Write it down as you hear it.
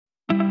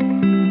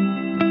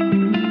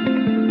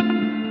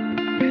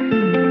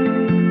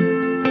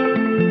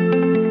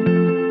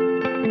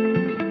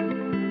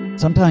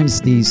Sometimes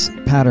these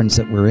patterns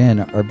that we're in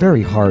are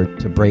very hard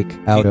to break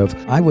out of.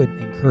 I would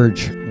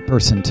encourage a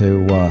person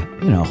to,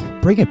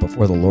 bring it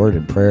before the Lord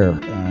in prayer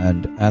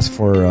and ask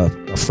for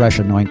a fresh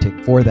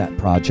anointing for that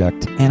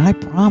project. And I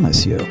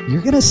promise you,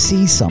 you're going to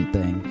see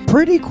something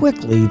pretty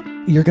quickly.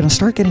 You're going to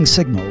start getting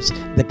signals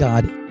that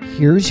God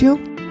hears you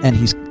and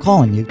He's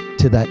calling you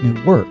to that new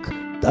work.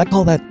 I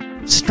call that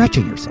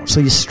stretching yourself.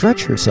 So you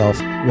stretch yourself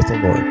with the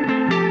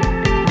Lord.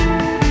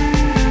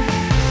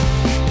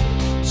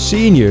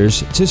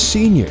 Seniors to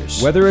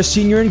seniors. Whether a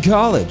senior in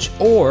college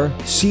or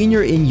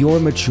senior in your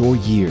mature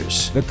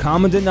years, the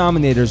common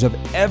denominators of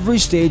every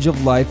stage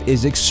of life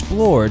is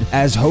explored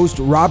as host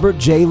Robert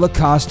J.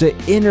 LaCosta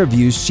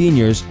interviews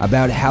seniors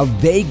about how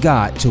they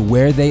got to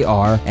where they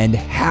are and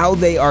how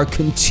they are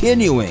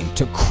continuing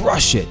to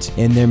crush it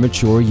in their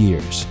mature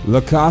years.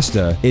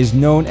 LaCosta is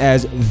known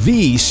as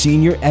the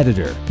senior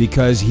editor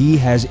because he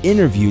has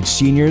interviewed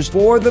seniors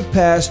for the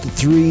past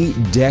 3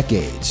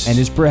 decades and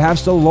is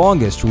perhaps the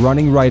longest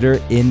running writer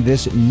in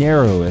this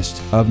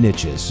narrowest of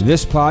niches.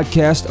 This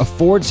podcast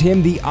affords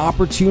him the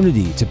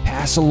opportunity to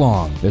pass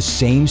along the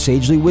same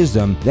sagely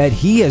wisdom that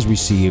he has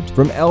received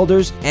from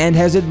elders and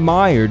has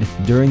admired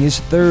during his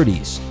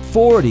 30s,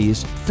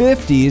 40s,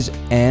 50s,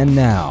 and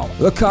now.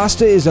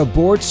 LaCosta is a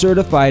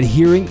board-certified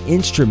hearing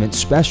instrument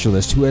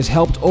specialist who has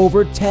helped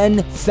over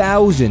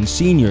 10,000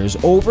 seniors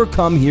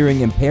overcome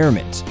hearing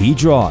impairment. He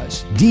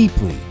draws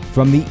deeply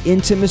from the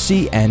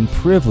intimacy and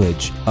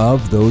privilege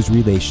of those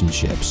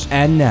relationships.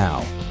 And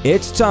now,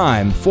 it's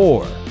time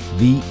for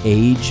The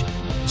Age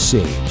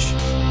Sage.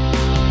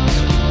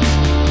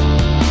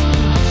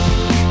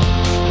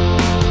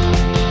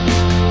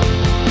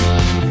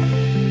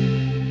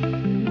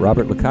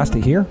 Robert LaCosta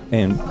here,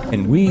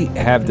 and we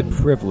have the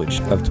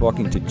privilege of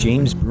talking to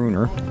James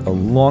Bruner, a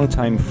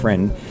longtime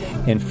friend,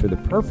 and for the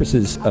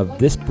purposes of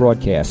this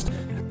broadcast,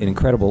 an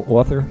incredible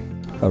author,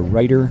 a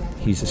writer,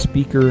 he's a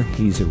speaker,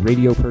 he's a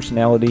radio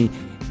personality,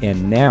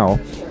 and now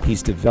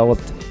he's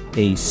developed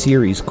a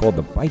series called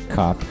The Bike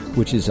Cop,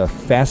 which is a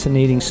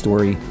fascinating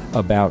story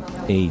about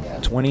a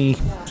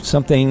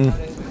 20-something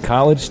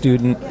college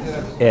student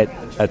at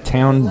a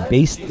town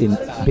based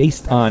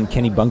on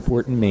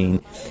Kennebunkport in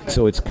Maine.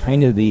 So it's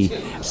kind of the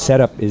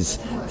setup is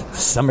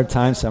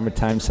summertime,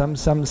 summertime.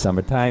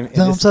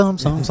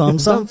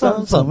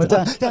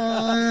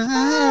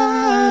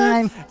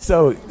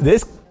 So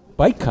this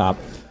Bike Cop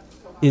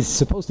is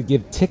supposed to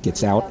give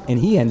tickets out, and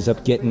he ends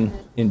up getting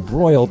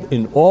embroiled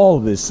in all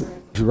this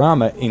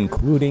drama,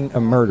 including a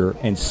murder,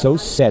 and so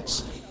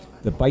sets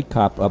the Bike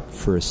Cop up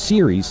for a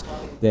series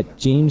that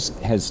James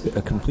has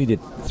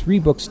completed 3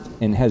 books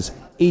and has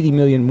 80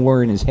 million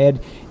more in his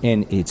head,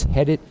 and it's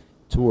headed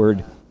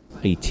toward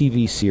a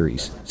TV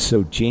series.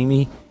 So,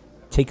 Jamie,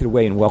 take it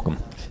away and welcome.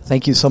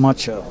 Thank you so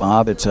much,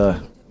 Bob. It's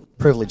a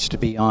privilege to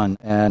be on,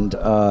 and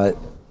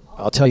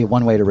I'll tell you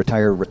one way to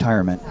retire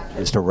retirement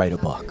is to write a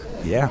book.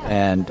 Yeah.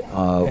 And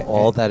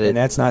all that it... And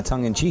that's not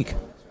tongue-in-cheek.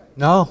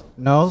 No,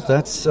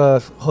 that's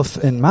hoof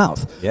and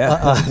mouth.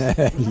 Yeah.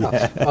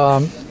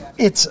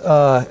 It's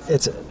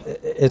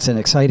an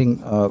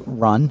exciting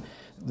run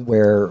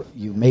where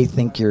you may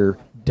think you're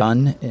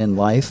done in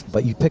life,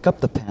 but you pick up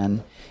the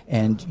pen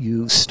and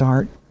you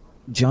start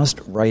just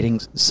writing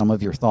some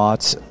of your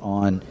thoughts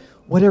on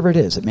whatever it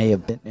is. It may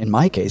have been, in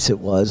my case, it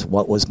was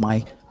what was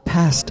my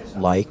past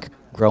like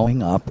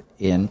growing up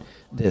in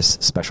this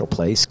special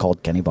place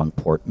called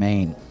Kennebunkport,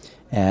 Maine.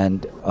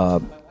 And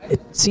it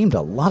seemed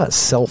a lot of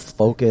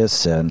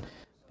self-focus, and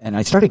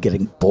I started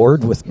getting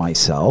bored with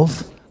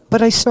myself.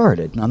 But I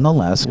started,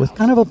 nonetheless, with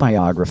kind of a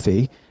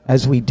biography,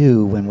 as we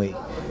do when we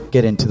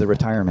get into the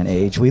retirement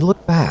age. We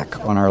look back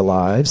on our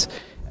lives,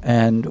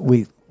 and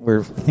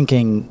we're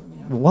thinking,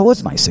 what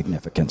was my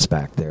significance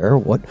back there?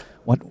 What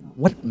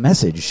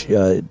message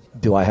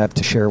do I have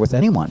to share with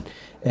anyone?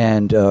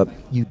 And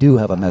you do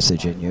have a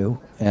message in you,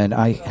 and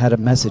I had a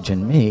message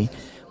in me,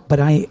 but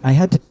I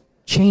had to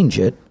change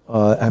it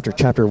after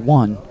chapter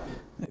 1.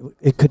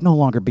 It could no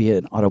longer be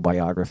an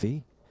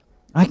autobiography.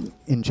 I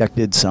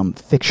injected some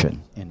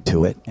fiction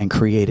into it and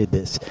created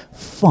this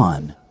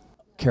fun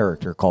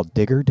character called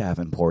Digger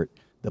Davenport,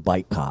 the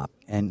Bike Cop.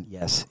 And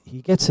yes,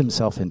 he gets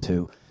himself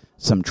into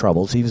some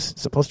troubles. He was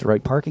supposed to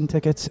write parking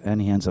tickets,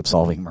 and he ends up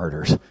solving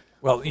murders.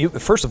 Well,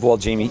 first of all,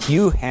 Jamie,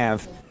 you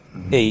have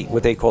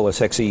what they call a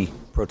sexy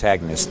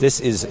protagonist. This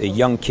is a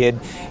young kid.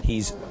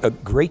 He's a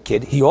great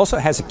kid. He also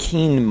has a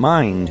keen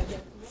mind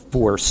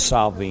for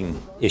solving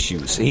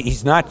issues.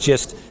 He's not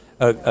just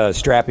a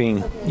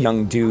strapping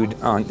young dude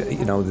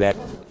that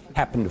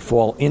happened to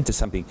fall into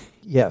something.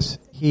 Yes,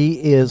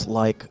 he is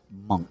like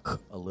Monk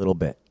a little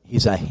bit.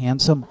 He's a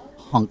handsome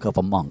hunk of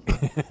a monk.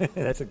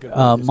 That's a good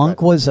one.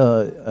 Monk was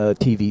a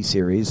TV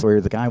series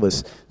where the guy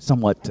was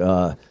somewhat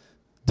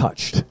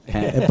touched,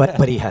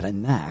 but he had a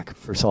knack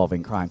for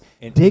solving crime.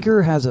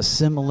 Digger has a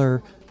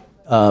similar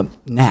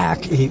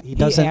knack. He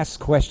doesn't ask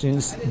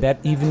questions that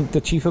even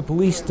the chief of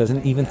police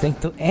doesn't even think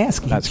to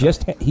ask.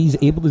 He's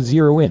able to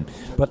zero in.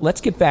 But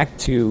let's get back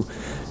to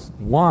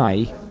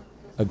why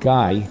a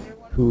guy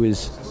who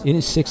is in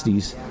his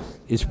 60s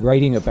is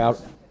writing about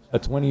a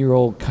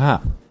 20-year-old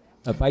cop,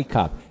 a bike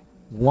cop.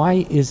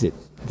 Why is it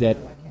that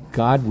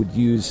God would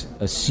use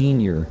a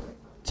senior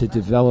to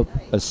develop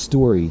a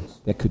story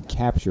that could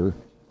capture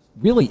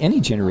really any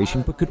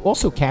generation, but could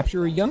also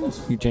capture a young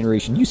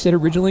generation? You said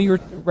originally you were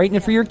writing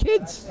it for your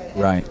kids.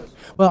 Right.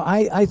 Well,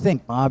 I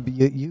think, Bob,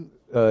 you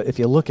if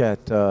you look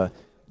at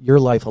your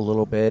life a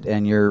little bit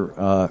and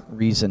your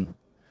reason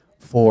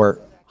for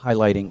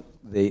highlighting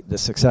the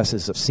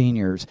successes of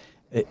seniors,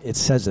 it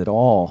says it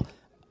all.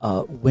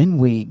 When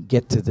we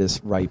get to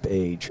this ripe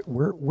age,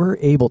 we're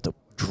able to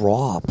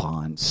draw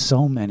upon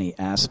so many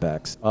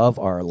aspects of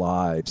our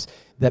lives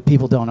that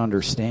people don't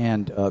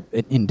understand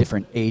in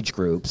different age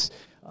groups.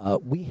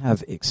 We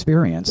have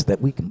experience that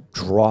we can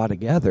draw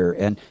together,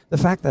 and the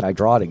fact that I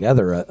draw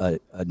together a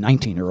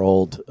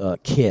 19-year-old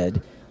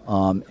kid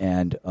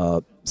and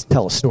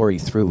tell a story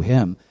through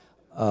him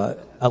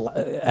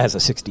as a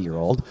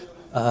 60-year-old,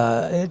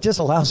 it just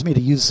allows me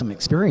to use some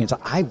experience.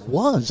 I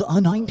was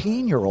a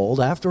 19-year-old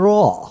after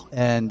all,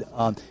 and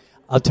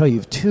I'll tell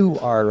you, two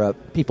are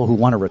people who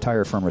want to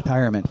retire from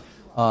retirement.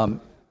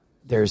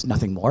 There's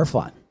nothing more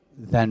fun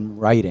than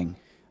writing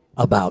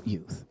about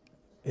youth.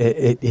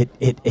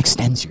 It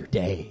extends your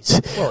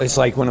days. Well, it's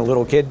like when a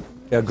little kid,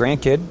 a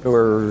grandkid,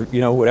 or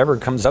whatever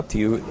comes up to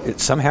you,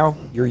 somehow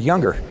you're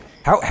younger.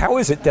 How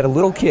is it that a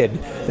little kid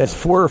that's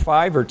 4 or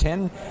 5 or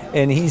 10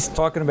 and he's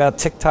talking about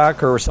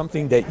TikTok or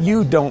something that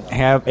you don't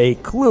have a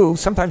clue?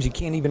 Sometimes you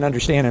can't even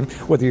understand him,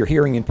 whether you're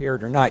hearing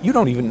impaired or not. You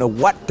don't even know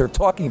what they're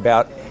talking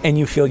about, and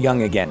you feel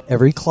young again.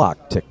 Every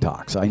clock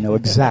TikToks. I know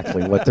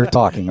exactly what they're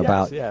talking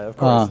about. Yeah, of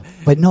course.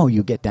 But no,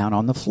 you get down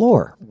on the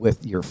floor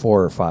with your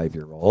 4 or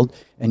 5-year-old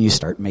and you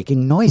start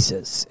making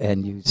noises,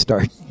 and you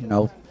start,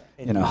 you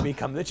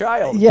become the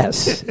child.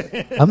 Yes,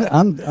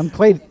 I'm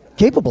quite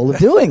capable of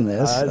doing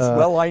this.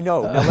 Well, I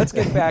know. Now let's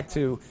get back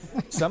to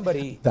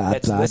somebody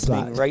that's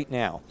listening right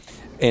now,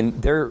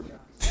 and they're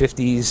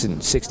 50s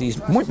and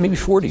 60s, maybe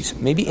 40s,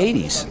 maybe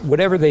 80s,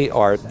 whatever they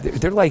are.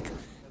 They're like,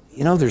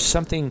 there's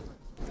something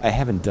I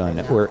haven't done,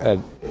 or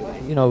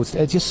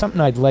it's just something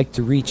I'd like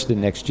to reach the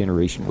next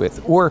generation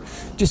with, or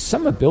just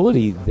some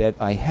ability that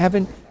I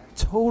haven't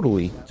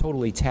totally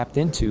tapped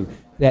into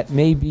that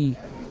may be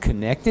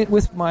connected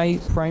with my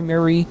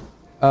primary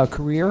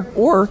career,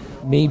 or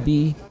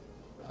maybe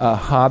a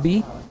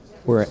hobby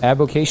or an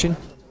avocation.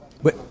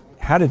 But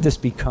how did this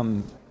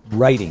become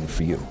writing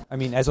for you? I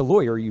mean, as a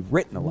lawyer, you've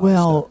written a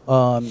lot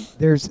of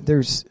stuff.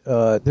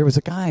 There was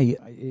a guy,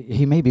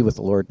 he may be with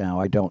the Lord now,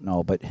 I don't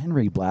know, but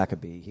Henry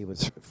Blackaby, he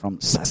was from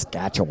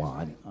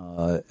Saskatchewan,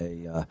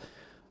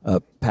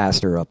 a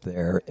pastor up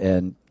there,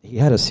 and he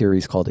had a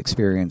series called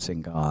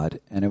Experiencing God,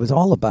 and it was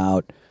all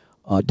about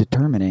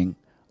determining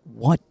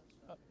what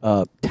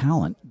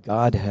talent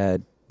God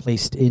had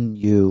placed in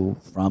you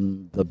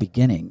from the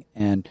beginning.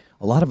 And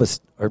a lot of us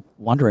are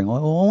wondering,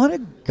 well, what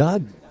did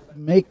God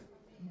make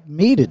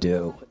me to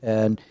do?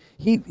 And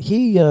he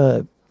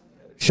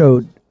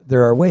showed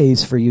there are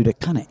ways for you to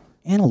kind of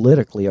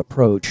analytically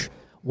approach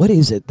what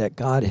is it that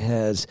God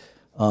has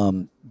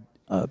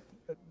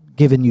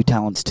given you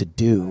talents to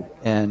do.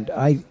 And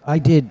I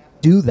did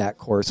do that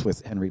course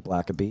with Henry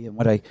Blackaby, and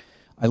what I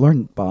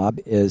learned, Bob,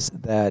 is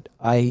that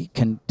I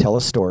can tell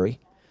a story.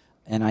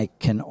 And I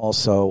can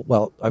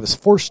also, I was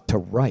forced to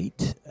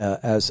write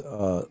as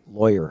a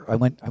lawyer. I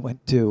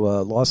went to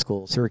law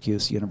school,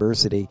 Syracuse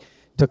University,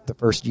 took the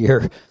first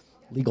year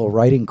legal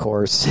writing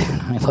course,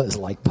 and I was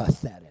like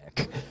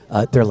pathetic.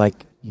 They're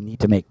like, you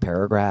need to make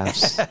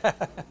paragraphs.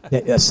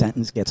 A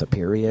sentence gets a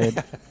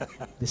period.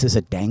 This is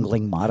a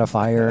dangling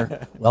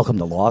modifier. Welcome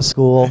to law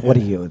school. What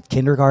are you, a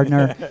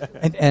kindergartner?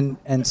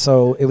 And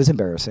so it was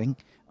embarrassing.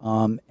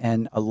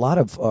 And a lot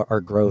of our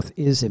growth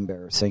is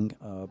embarrassing.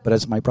 But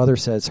as my brother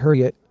says,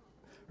 hurry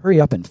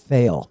up and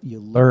fail. You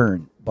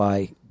learn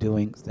by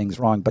doing things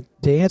wrong. But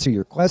to answer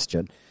your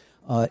question,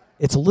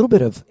 it's a little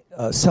bit of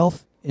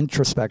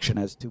self-introspection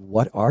as to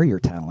what are your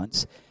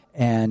talents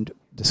and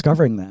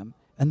discovering them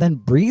and then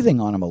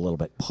breathing on them a little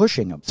bit,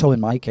 pushing them. So in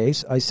my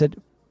case, I said,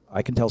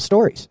 I can tell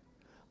stories.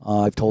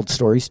 I've told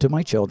stories to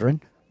my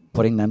children,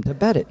 putting them to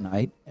bed at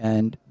night,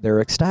 and they're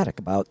ecstatic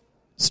about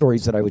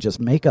stories that I would just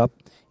make up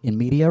in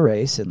media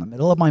res in the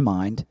middle of my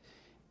mind,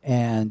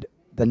 and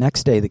the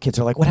next day the kids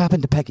are like, "What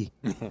happened to Peggy?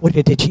 What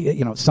did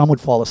she?" Some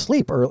would fall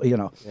asleep early.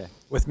 Yeah.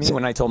 With me,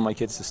 when I told my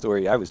kids the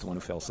story, I was the one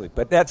who fell asleep.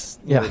 But that's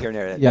here and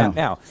there. Yeah.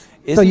 Now,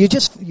 so you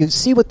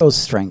see what those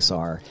strengths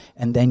are,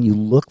 and then you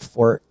look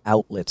for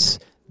outlets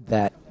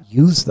that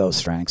use those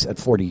strengths at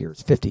 40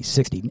 years, 50,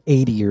 60,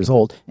 80 years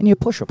old, and you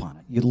push upon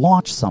it. You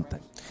launch something.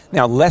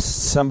 Now,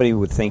 lest somebody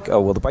would think,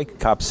 oh, well, the Bike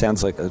Cop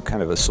sounds like a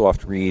kind of a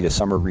soft read, a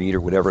summer read, or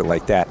whatever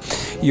like that.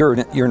 You're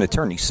an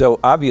attorney, so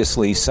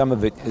obviously some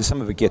of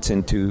it gets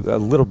into a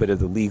little bit of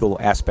the legal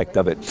aspect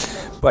of it.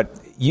 But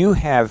you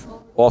have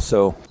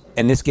also,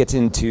 and this gets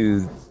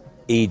into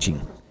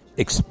aging,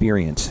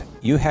 experience.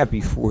 You have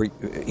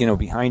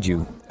behind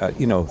you,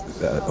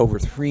 over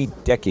 3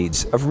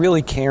 decades of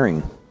really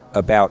caring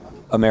about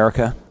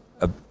America,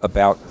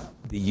 about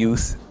the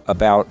youth,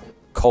 about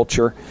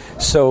culture.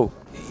 So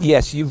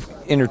yes, you've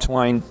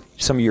intertwined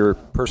some of your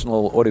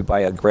personal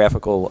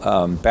autobiographical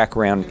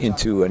background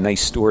into a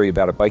nice story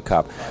about a bike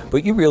cop,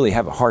 but you really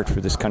have a heart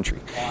for this country.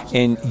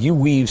 And you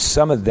weave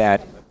some of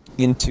that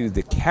into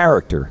the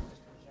character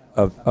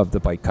of the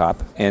bike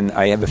cop. And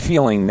I have a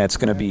feeling that's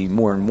going to be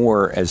more and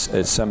more as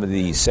some of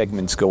the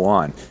segments go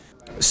on.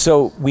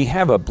 So we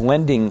have a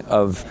blending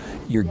of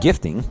your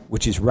gifting,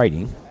 which is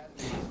writing,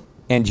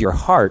 and your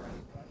heart,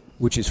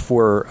 which is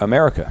for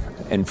America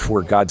and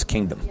for God's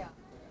kingdom.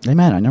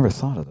 Amen. I never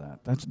thought of that.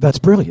 That's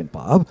brilliant,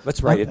 Bob.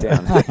 Let's write it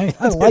down.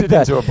 I like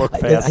that. Into a book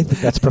fast. I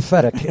think that's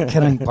prophetic.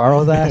 Can I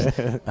borrow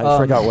that? I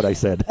forgot what I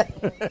said.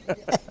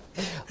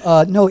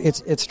 No,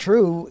 it's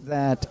true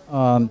that,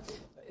 when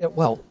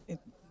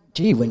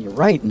you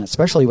write, and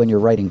especially when you're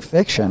writing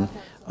fiction,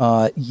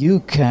 you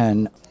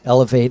can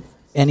elevate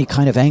any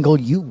kind of angle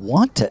you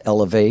want to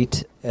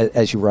elevate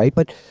as you write,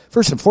 but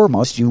first and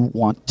foremost, you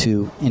want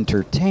to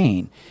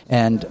entertain.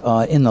 And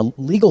in the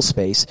legal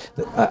space,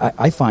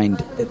 I find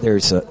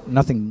there's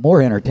nothing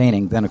more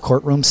entertaining than a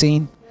courtroom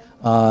scene.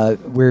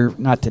 We're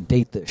not to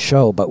date the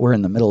show, but we're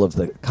in the middle of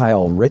the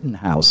Kyle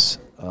Rittenhouse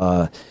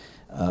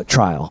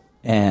trial.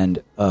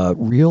 And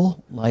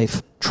real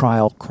life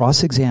trial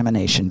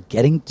cross-examination,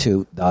 getting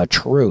to the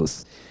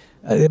truth.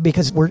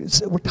 Because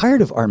we're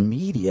tired of our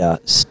media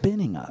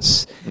spinning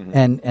us.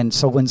 Mm-hmm. And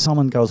so when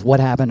someone goes, what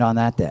happened on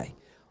that day?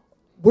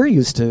 We're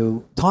used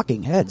to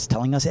talking heads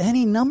telling us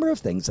any number of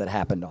things that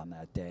happened on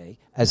that day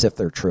as if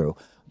they're true.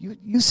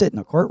 You sit in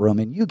a courtroom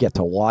and you get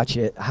to watch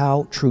it,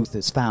 how truth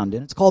is found.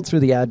 And it's called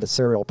through the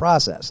adversarial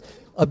process.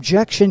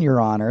 Objection,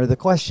 Your Honor, the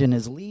question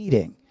is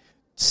leading.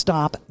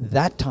 Stop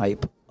that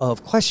type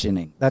of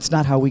questioning. That's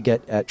not how we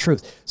get at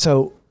truth.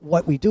 So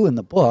what we do in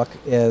the book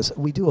is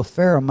we do a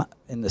fair amount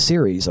in the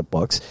series of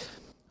books.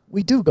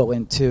 We do go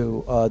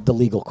into the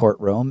legal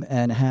courtroom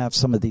and have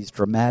some of these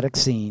dramatic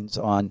scenes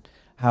on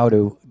how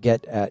to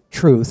get at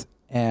truth.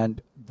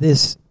 And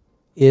this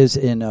is,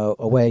 in a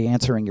way,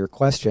 answering your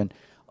question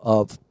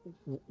of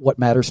what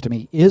matters to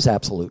me is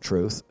absolute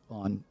truth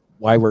on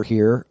why we're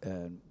here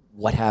and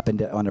what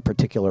happened on a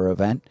particular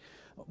event.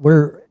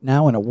 We're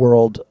now in a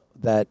world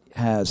that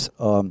has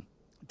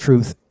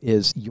truth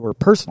is your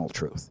personal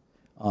truth.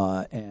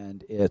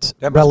 And it's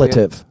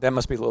relative. That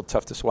must be a little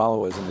tough to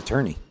swallow as an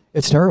attorney.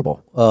 It's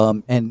terrible.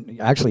 And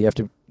actually,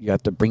 you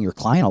have to bring your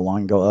client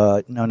along and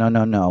go,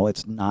 no.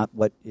 It's not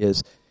what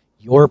is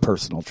your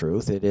personal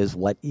truth. It is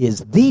what is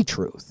the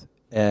truth.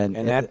 And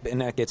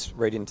that gets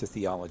right into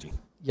theology.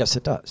 Yes,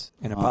 it does.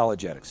 And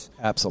apologetics.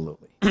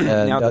 Absolutely.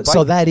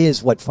 So that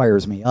is what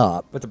fires me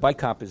up. But the bike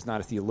cop is not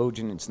a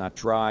theologian. It's not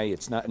dry.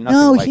 It's not nothing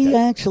no, like that. No, he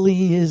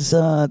actually is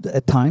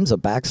at times a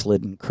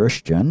backslidden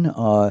Christian.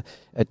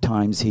 At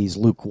times he's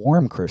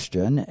lukewarm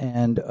Christian.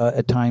 And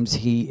at times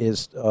he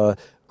is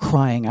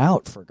crying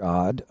out for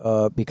God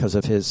because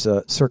of his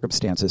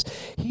circumstances.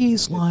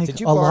 He's like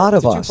a lot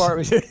of us.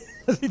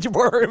 Did you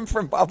borrow him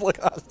from Bob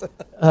LaCosta?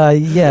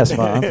 Yes,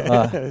 Bob.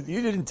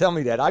 You didn't tell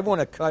me that. I want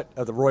a cut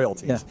of the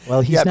royalties. Yeah. Well,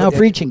 he's now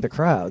preaching to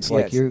crowds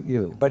like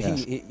you. But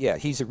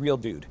yes. He's a real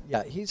dude.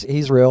 Yeah,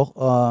 he's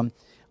real.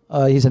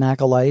 He's an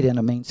acolyte in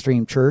a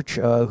mainstream church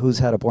who's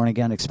had a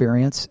born-again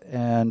experience,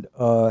 and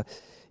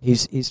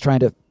he's trying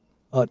to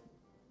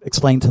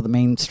explain to the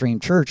mainstream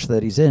church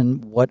that he's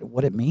in what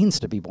it means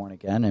to be born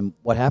again and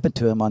what happened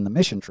to him on the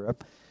mission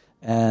trip.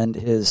 And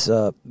his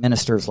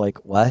minister's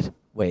like, what?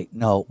 Wait,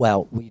 no,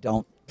 well, we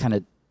don't kind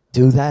of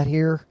do that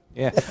here.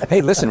 Yeah.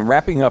 Hey, listen,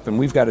 wrapping up, and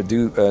we've got to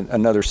do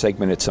another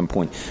segment at some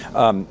point.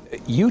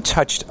 You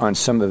touched on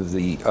some of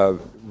the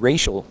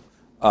racial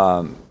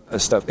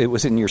stuff. It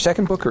was in your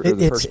second book or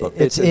the first book?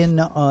 It's in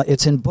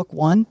book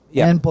 1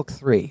 and book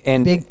 3,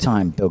 and big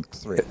time book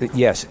 3.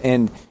 Yes,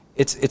 and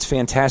it's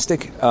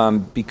fantastic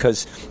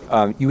because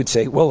you would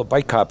say, well, a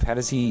bike cop, how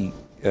does he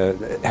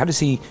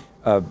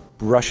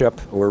brush up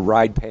or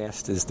ride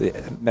past, is the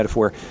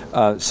metaphor,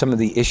 some of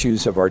the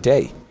issues of our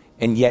day?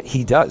 And yet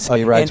he does. Oh,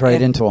 he rides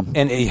right into them.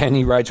 And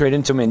he rides right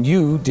into them. And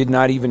you did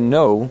not even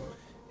know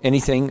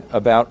anything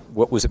about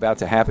what was about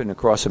to happen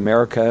across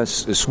America,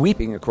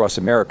 sweeping across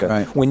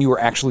America, when you were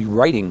actually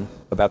writing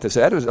about this.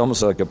 That was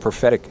almost like a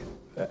prophetic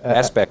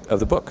aspect of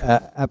the book.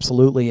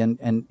 Absolutely.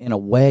 And in a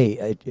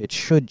way, it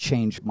should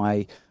change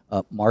my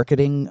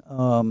marketing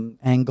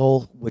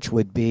angle, which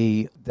would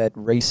be that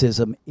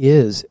racism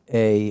is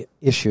a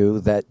issue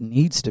that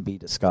needs to be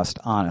discussed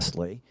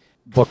honestly.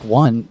 Book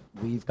 1,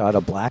 we've got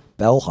a black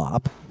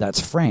bellhop that's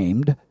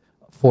framed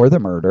for the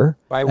murder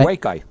by a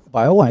white guy.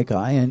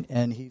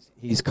 And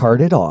he's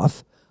carted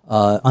off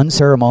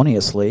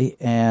unceremoniously,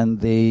 and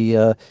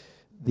the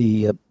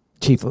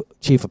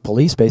chief of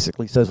police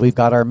basically says, "We've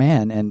got our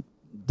man," and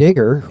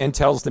Digger and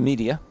tells the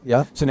media.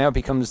 Yeah. So now it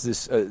becomes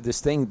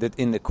this thing that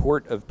in the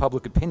court of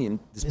public opinion,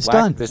 it's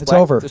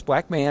over. This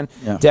black man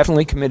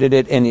definitely committed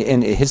it,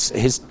 and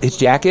his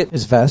jacket,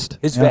 his vest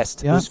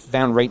was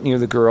found right near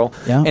the girl,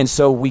 and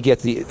so we get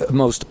the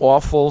most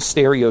awful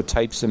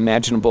stereotypes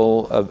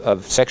imaginable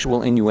of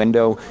sexual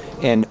innuendo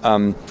and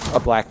a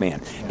black man,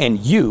 and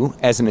you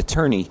as an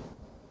attorney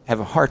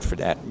have a heart for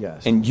that,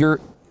 yes, and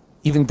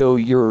even though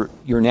you're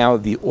now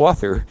the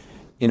author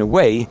in a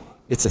way.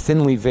 It's a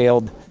thinly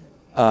veiled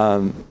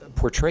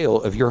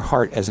portrayal of your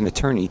heart as an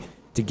attorney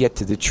to get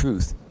to the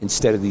truth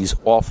instead of these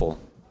awful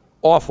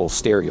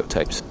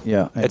stereotypes.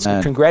 Yeah,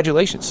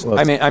 congratulations. Well,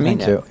 I mean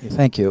that.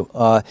 Thank you.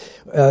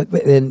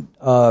 In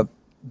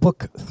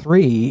book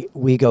 3,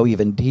 we go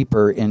even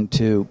deeper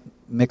into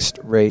mixed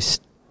race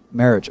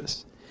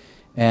marriages,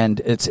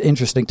 and it's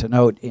interesting to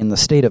note in the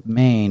state of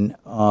Maine,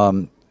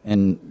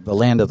 in the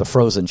land of the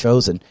frozen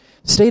chosen,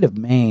 the state of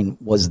Maine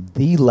was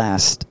the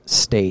last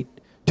state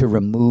to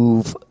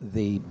remove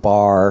the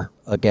bar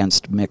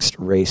against mixed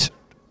race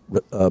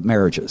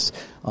marriages.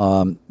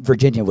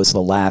 Virginia was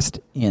the last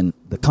in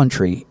the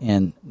country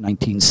in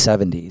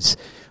 1970s,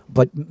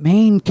 but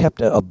Maine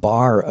kept a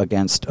bar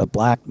against a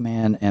black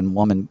man and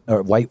woman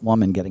or white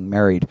woman getting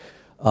married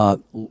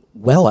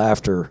well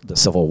after the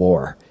Civil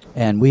War,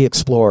 and we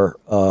explore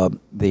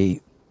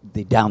the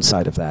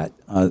downside of that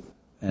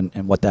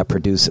and what that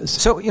produces.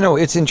 So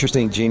it's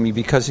interesting, Jamie,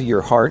 because of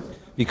your heart,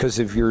 because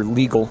of your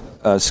legal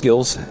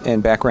skills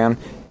and background,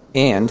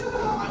 and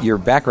your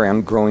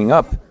background growing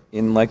up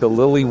in like a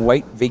lily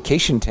white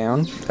vacation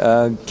town,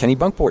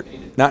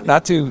 Kennebunkport.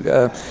 Not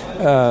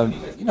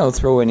to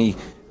throw any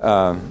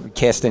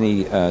cast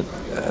any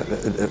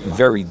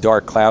very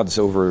dark clouds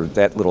over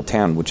that little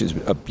town, which is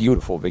a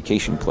beautiful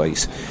vacation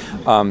place.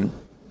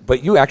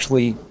 But you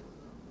actually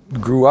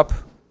grew up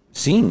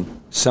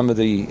seeing some of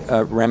the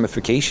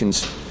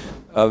ramifications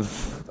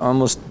of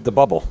almost the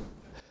bubble.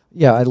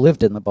 Yeah, I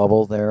lived in the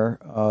bubble there,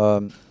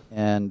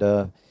 and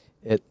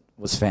it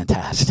was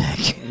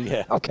fantastic.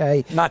 Yeah.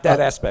 Okay. Not that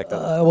aspect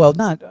of it. Well,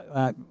 not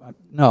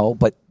no,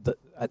 but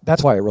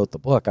that's why I wrote the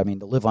book. I mean,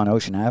 to live on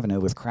Ocean Avenue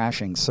with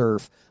crashing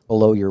surf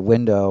below your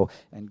window,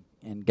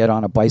 and get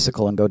on a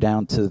bicycle and go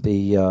down to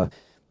the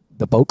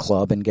boat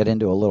club and get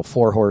into a little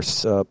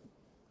 4-horse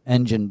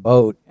engine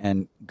boat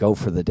and go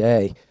for the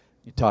day.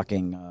 You're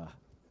talking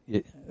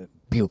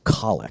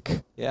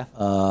bucolic.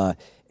 Yeah.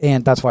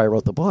 And that's why I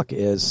wrote the book,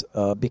 is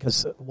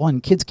because,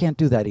 one, kids can't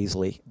do that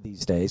easily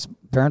these days.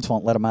 Parents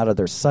won't let them out of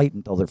their sight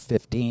until they're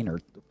 15 or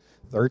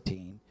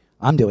 13.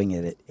 I'm doing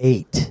it at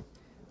 8.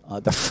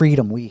 The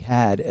freedom we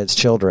had as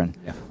children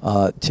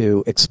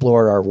to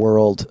explore our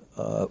world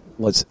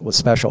was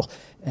special,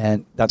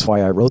 and that's why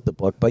I wrote the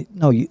book. But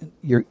no,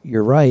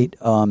 you're right.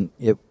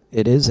 It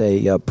is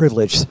a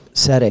privileged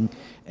setting,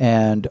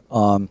 and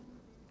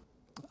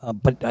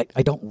but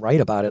I don't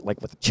write about it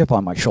like with a chip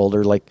on my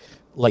shoulder, like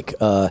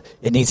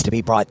it needs to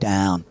be brought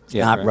down. It's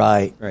not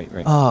right.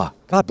 Right.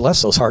 God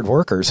bless those hard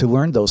workers who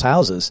earned those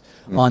houses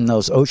on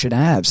those ocean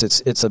Aves.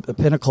 It's a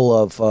pinnacle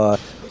of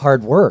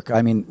hard work.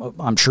 I mean,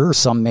 I'm sure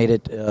some made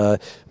it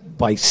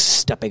by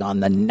stepping on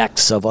the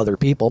necks of other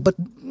people, but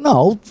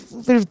no,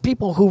 there's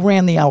people who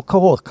ran the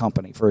Alcoa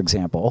company, for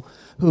example,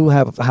 who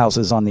have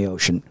houses on the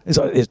ocean. Is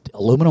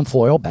aluminum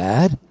foil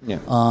bad? Yeah.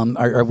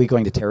 Are we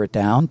going to tear it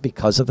down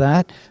because of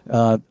that?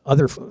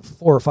 Other 4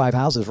 or 5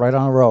 houses right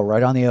on a row,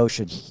 right on the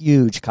ocean,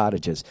 huge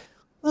cottages.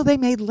 Well, they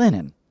made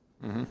linen.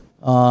 Mm-hmm.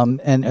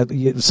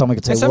 And someone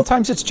could say, and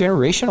sometimes it's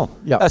generational.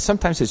 Yeah.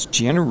 Sometimes it's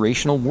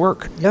generational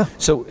work. Yeah.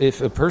 So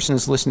if a person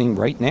is listening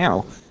right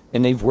now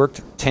and they've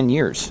worked 10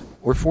 years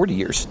or 40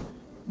 years,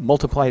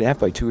 multiply that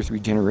by 2 or 3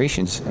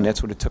 generations, and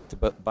that's what it took to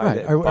buy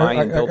that. Are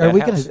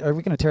we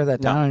going to tear that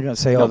down? No. And going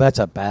to say, that's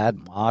a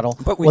bad model?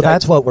 But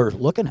that's what we're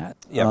looking at.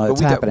 Yeah, it's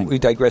happening. We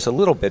digress a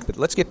little bit, but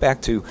let's get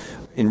back to,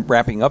 in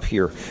wrapping up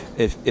here,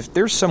 if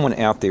there's someone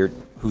out there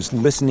who's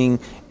listening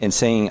and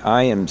saying,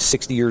 I am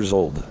 60 years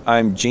old,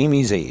 I'm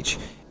Jamie's age,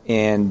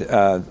 and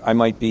I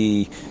might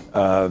be,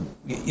 have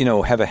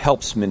a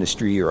helps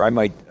ministry, or I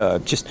might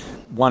just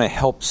want to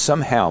help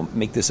somehow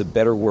make this a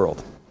better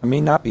world. I may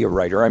not be a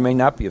writer. I may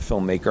not be a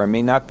filmmaker. I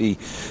may not be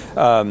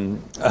a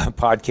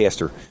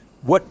podcaster.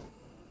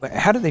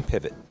 How do they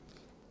pivot?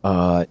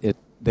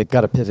 They've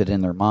got to pivot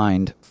in their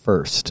mind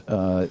first.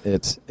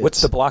 What's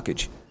the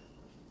blockage?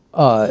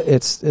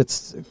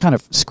 It's kind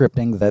of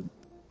scripting that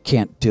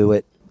can't do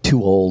it.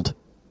 Too old,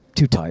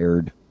 too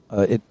tired.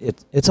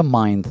 It's a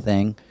mind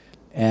thing,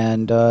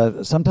 and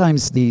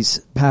sometimes these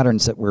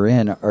patterns that we're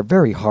in are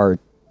very hard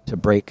to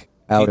break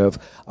out of.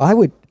 I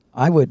would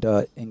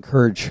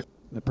encourage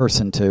the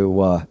person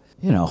to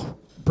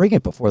bring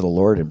it before the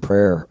Lord in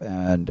prayer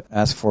and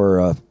ask for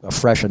a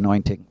fresh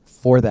anointing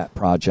for that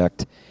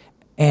project,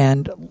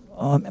 and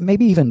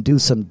maybe even do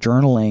some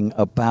journaling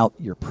about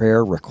your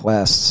prayer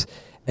requests.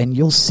 And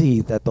you'll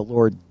see that the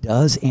Lord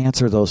does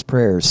answer those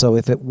prayers. So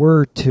if it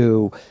were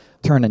to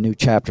turn a new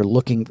chapter,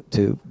 looking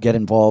to get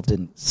involved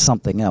in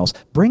something else,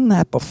 bring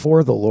that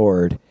before the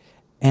Lord,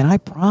 and I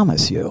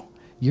promise you,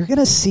 you're going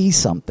to see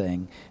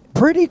something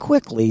pretty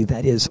quickly.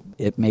 That is,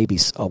 it may be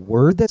a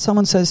word that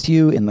someone says to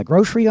you in the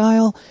grocery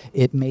aisle.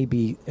 It may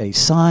be a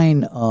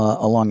sign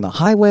along the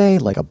highway,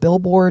 like a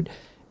billboard.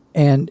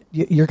 And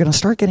you're going to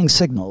start getting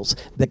signals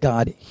that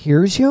God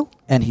hears you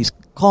and He's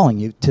calling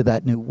you to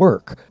that new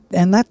work.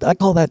 And that, I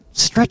call that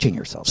stretching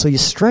yourself. So you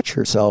stretch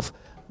yourself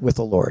with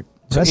the Lord.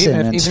 Press in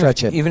and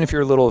stretch it. Even if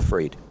you're a little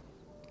afraid,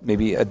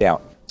 maybe a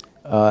doubt.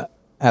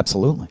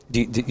 Absolutely.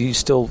 Do you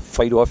still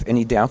fight off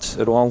any doubts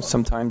at all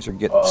sometimes, or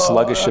get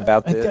sluggish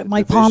about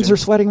my the palms vision? are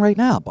sweating right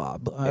now,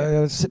 Bob. Yeah. I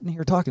was sitting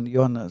here talking to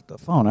you on the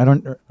phone.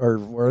 Or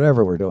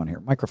whatever we're doing here,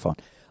 microphone.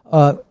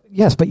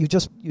 Yes, but you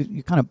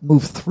kind of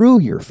move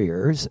through your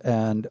fears,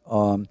 and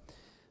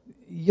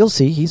you'll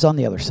see he's on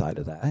the other side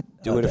of that.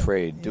 Do it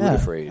afraid. Do it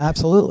afraid.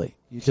 Absolutely.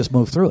 You just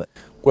move through it.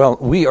 Well,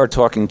 we are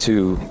talking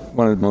to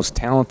one of the most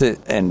talented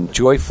and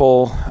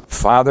joyful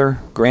father,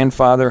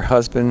 grandfather,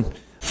 husband,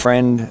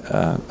 friend,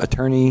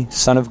 attorney,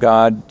 son of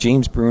God,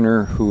 James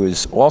Bruner, who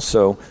has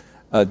also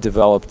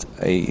developed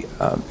a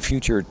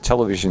future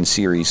television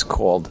series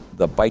called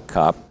The Bike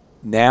Cop,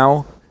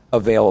 now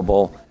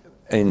available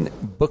in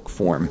book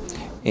form.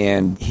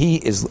 And he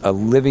is a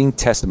living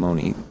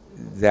testimony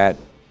that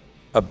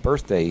a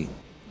birthday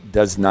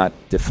does not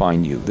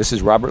define you. This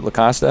is Robert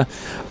LaCosta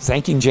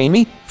thanking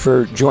Jamie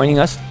for joining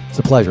us. It's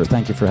a pleasure.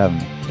 Thank you for having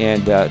me.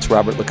 And it's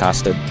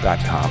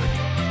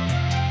robertlacosta.com.